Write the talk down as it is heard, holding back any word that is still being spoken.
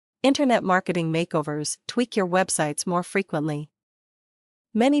Internet marketing makeovers tweak your websites more frequently.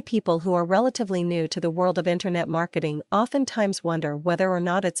 Many people who are relatively new to the world of internet marketing oftentimes wonder whether or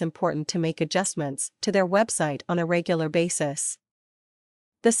not it's important to make adjustments to their website on a regular basis.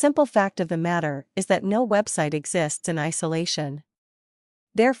 The simple fact of the matter is that no website exists in isolation.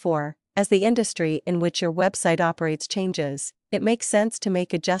 Therefore, as the industry in which your website operates changes, it makes sense to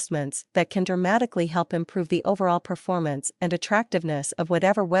make adjustments that can dramatically help improve the overall performance and attractiveness of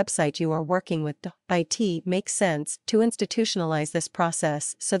whatever website you are working with. It makes sense to institutionalize this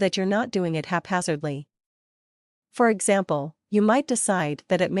process so that you're not doing it haphazardly. For example, you might decide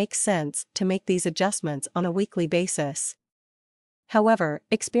that it makes sense to make these adjustments on a weekly basis. However,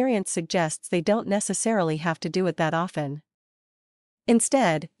 experience suggests they don't necessarily have to do it that often.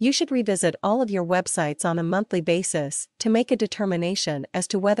 Instead, you should revisit all of your websites on a monthly basis to make a determination as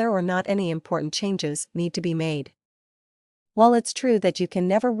to whether or not any important changes need to be made. While it's true that you can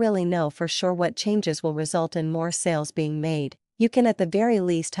never really know for sure what changes will result in more sales being made, you can at the very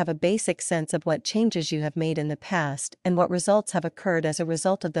least have a basic sense of what changes you have made in the past and what results have occurred as a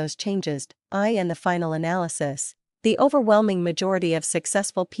result of those changes. In the final analysis, the overwhelming majority of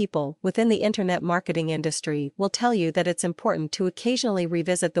successful people within the internet marketing industry will tell you that it's important to occasionally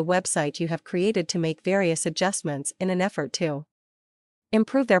revisit the website you have created to make various adjustments in an effort to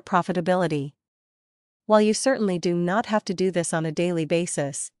improve their profitability. While you certainly do not have to do this on a daily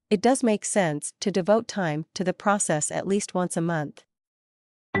basis, it does make sense to devote time to the process at least once a month.